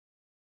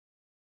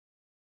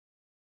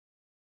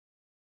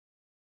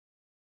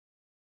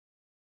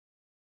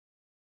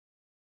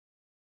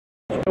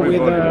With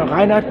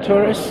Reinhard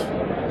Thöress,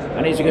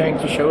 and he's going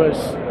to show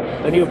us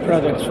the new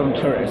products from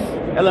Thöress.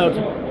 Hello,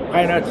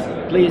 Reinhard,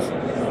 please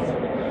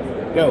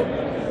go.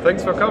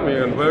 Thanks for coming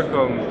and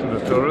welcome to the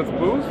Thöress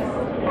booth.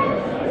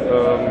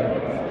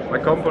 My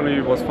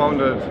company was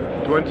founded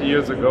 20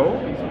 years ago.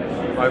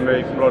 I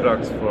make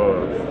products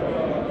for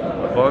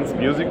advanced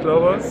music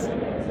lovers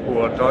who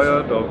are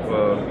tired of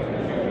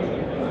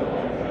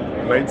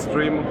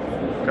mainstream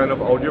kind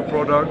of audio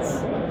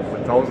products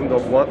with thousands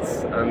of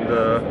watts and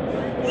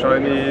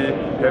shiny,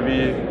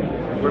 heavy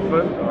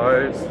equipment.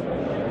 I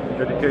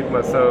dedicate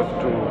myself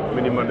to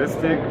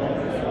minimalistic,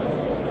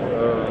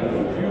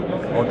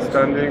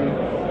 outstanding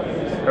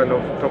kind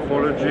of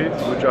topologies,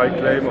 which I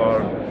claim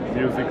are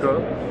musical,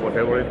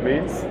 whatever it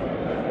means.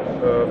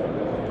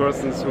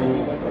 Persons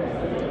who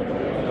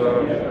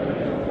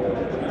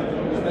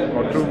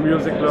are true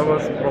music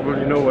lovers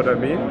probably know what I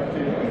mean.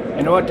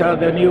 And what are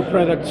the new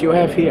products you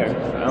have here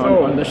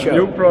on the show?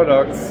 New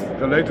products,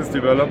 the latest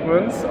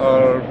developments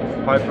are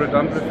hybrid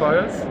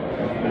amplifiers,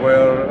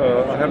 where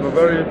I have a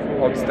very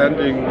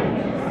outstanding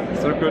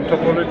circuit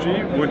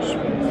topology, which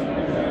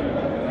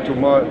to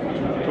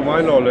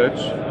my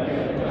knowledge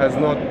has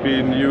not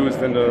been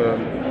used in a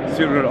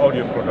serial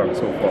audio product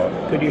so far.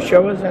 Could you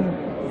show us then?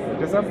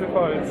 This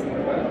amplifier is...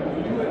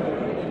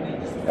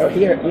 Oh,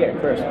 here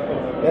first.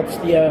 That's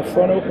the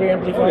phono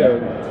preamplifier? Oh,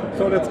 yeah.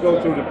 So let's go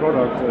through the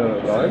product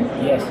line.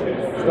 Yes.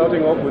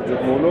 Starting off with the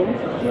phono,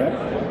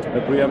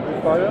 the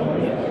preamplifier.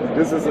 Yes.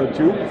 This is a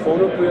tube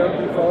phono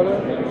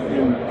preamplifier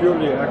in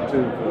purely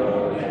active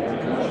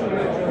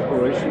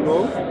operation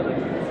mode.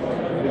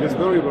 It is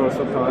very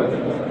versatile.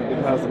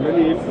 It has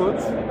many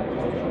inputs,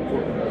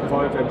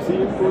 5 MC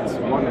inputs,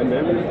 1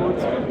 NM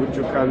inputs, which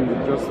you can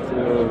just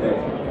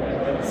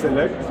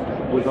select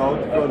without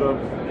further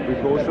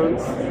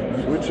precautions,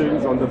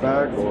 switchings on the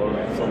back or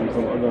some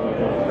other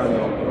kind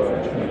of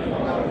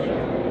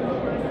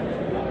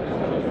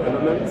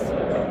elements.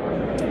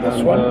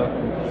 This one?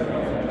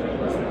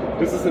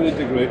 This is an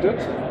integrated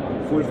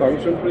full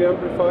function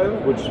preamplifier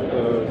which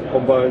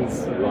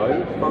combines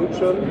line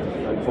function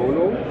and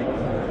phono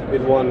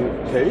in one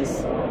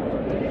case.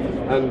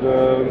 And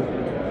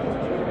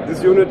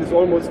this unit is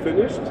almost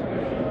finished,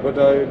 but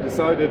I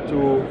decided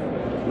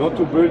not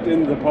to build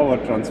in the power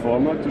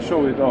transformer to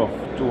show it off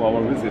to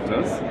our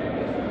visitors.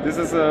 This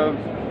is a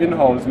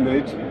in-house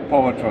made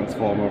power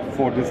transformer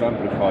for this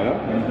amplifier.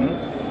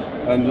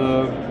 And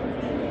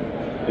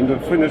in the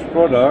finished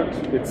product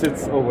it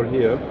sits over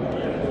here.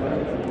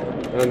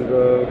 And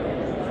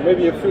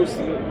maybe a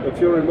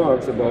few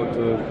remarks about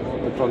the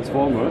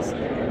transformers.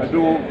 I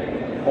do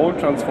all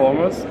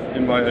transformers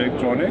in my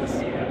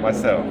electronics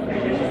myself,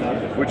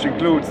 which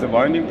includes the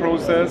winding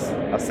process,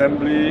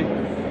 assembly,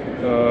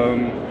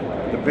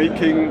 the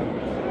baking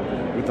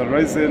with the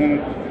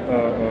resin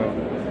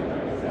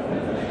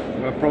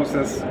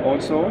process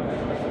also.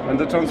 And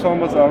the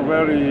transformers are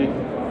very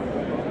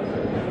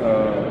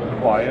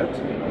quiet.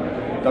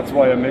 That's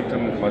why I make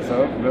them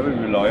myself, very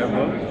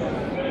reliable.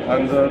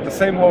 And the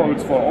same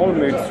holds for all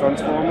mixed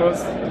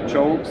transformers, the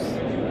chokes,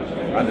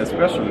 and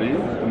especially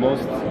the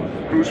most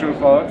crucial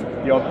part,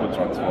 the output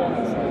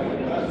transformers.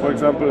 For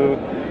example,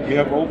 we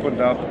have opened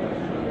up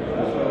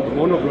the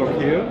monoblock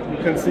here. You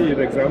can see an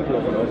example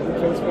of an output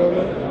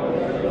transformer,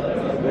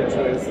 which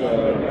is a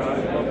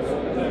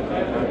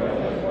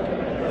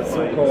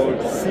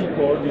so-called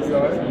C-core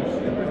design.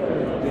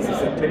 This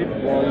is a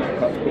tape-wound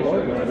cut core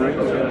with grain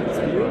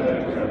steel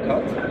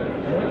cut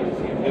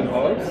in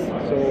halves,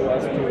 so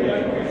as to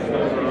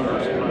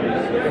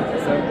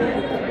assemble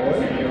with the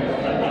coil.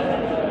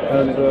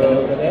 And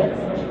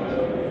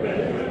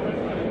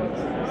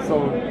so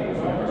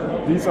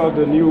these are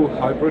the new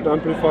hybrid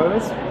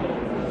amplifiers.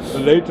 The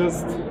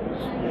latest.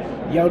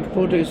 The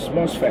output is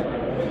MOSFET.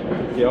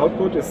 The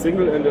output is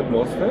single-ended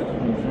MOSFET,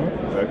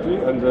 exactly,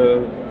 and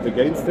the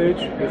gain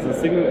stage is a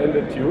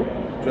single-ended tube,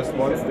 just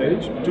one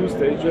stage, 2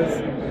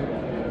 stages,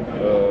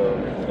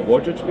 a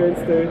voltage gain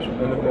stage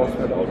and a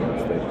MOSFET output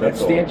stage.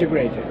 That's the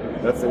integrated.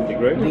 That's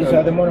integrated. These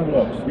are the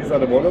monoblocks. These are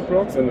the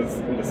monoblocks, and it's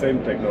in the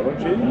same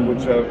technology,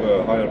 which have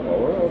a higher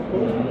power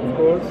output, of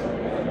course.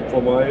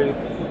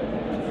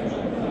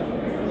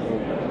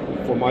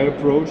 For my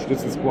approach,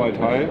 this is quite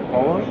high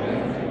power,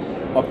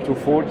 up to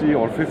 40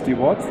 or 50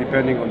 watts,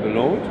 depending on the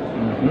load.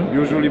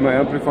 Usually my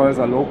amplifiers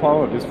are low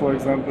power. This, for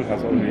example,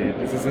 has only,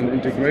 this is an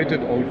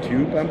integrated old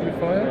tube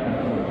amplifier.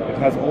 It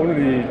has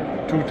only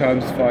 2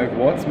 times 5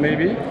 watts,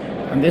 maybe.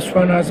 And this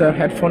one has a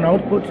headphone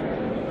output?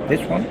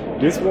 This one?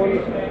 This one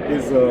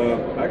is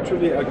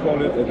actually, I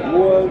call it a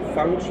dual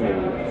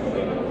function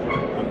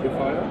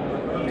amplifier,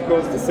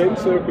 because the same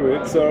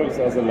circuit serves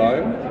as a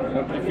line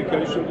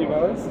amplification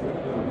device,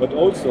 but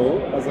also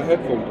as a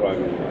headphone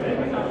primary.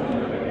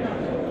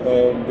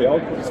 The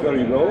output is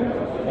very low,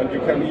 and you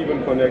can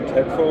even connect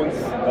headphones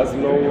as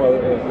low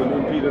in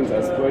impedance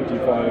as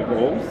 25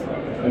 ohms,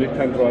 and it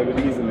can drive it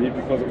easily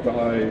because of the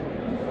high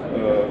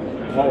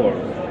power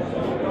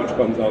which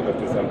comes out of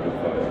this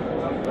amplifier.